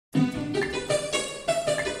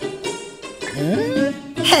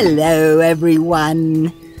Hello,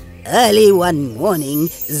 everyone. Early one morning,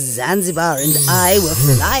 Zanzibar and I were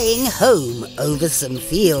flying home over some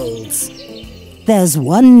fields. There's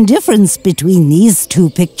one difference between these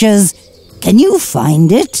two pictures. Can you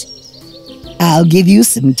find it? I'll give you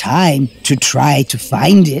some time to try to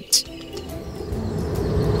find it.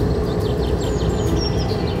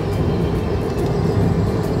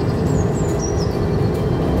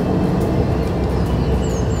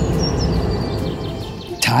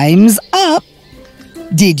 Time's up.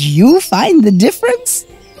 Did you find the difference?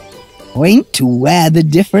 Point to where the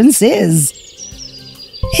difference is.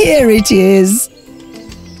 Here it is.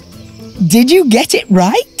 Did you get it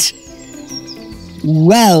right?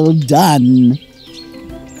 Well done.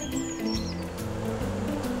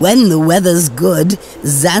 When the weather's good,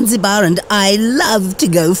 Zanzibar and I love to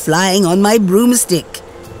go flying on my broomstick.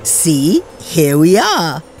 See, here we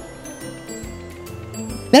are.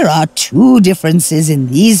 There are two differences in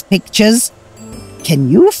these pictures. Can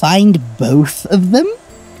you find both of them?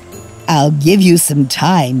 I'll give you some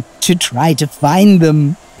time to try to find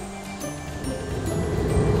them.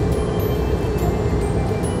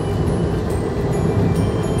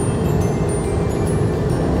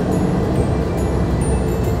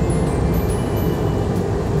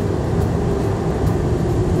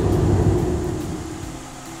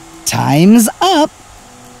 Time's up.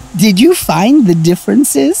 Did you find the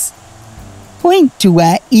differences? Point to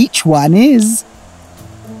where each one is.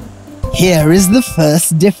 Here is the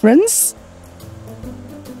first difference.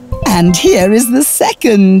 And here is the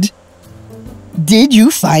second. Did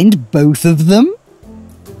you find both of them?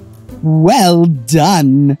 Well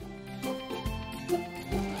done.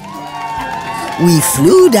 We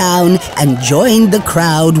flew down and joined the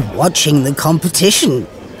crowd watching the competition.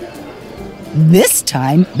 This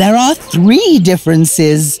time there are 3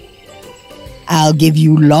 differences. I'll give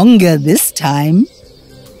you longer this time.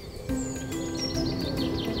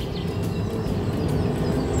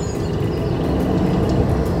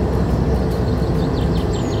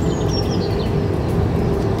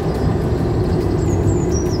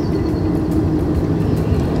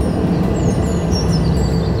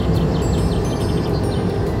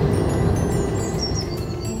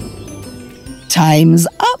 Time's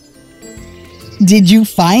up. Did you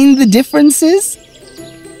find the differences?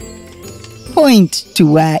 Point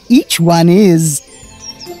to where each one is.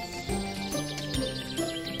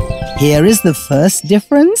 Here is the first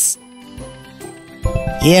difference.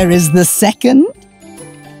 Here is the second.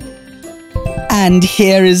 And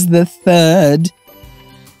here is the third.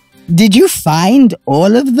 Did you find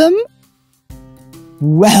all of them?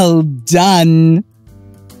 Well done.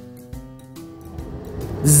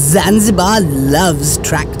 Zanzibar loves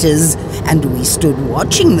tractors, and we stood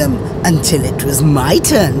watching them until it was my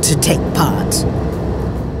turn to take part.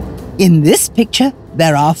 In this picture,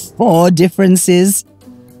 there are 4 differences.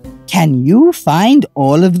 Can you find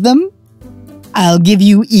all of them? I'll give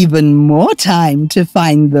you even more time to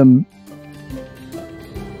find them.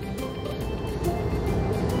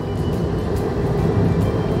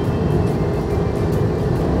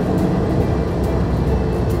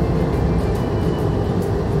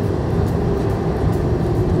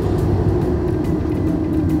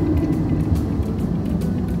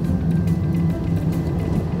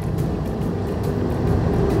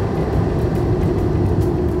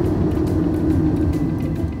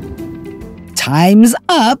 Time's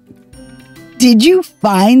up. Did you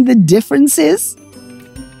find the differences?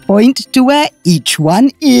 Point to where each one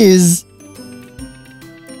is.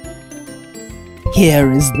 Here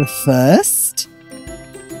is the first.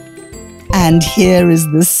 And here is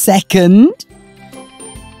the second.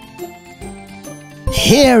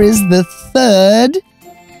 Here is the third.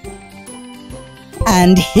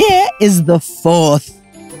 And here is the fourth.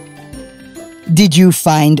 Did you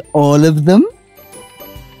find all of them?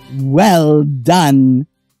 Well done.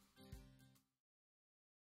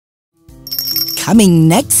 Coming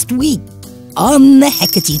next week on the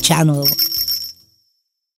Heckerty channel.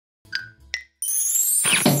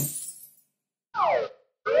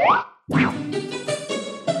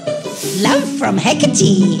 Love from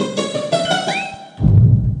Heckerty.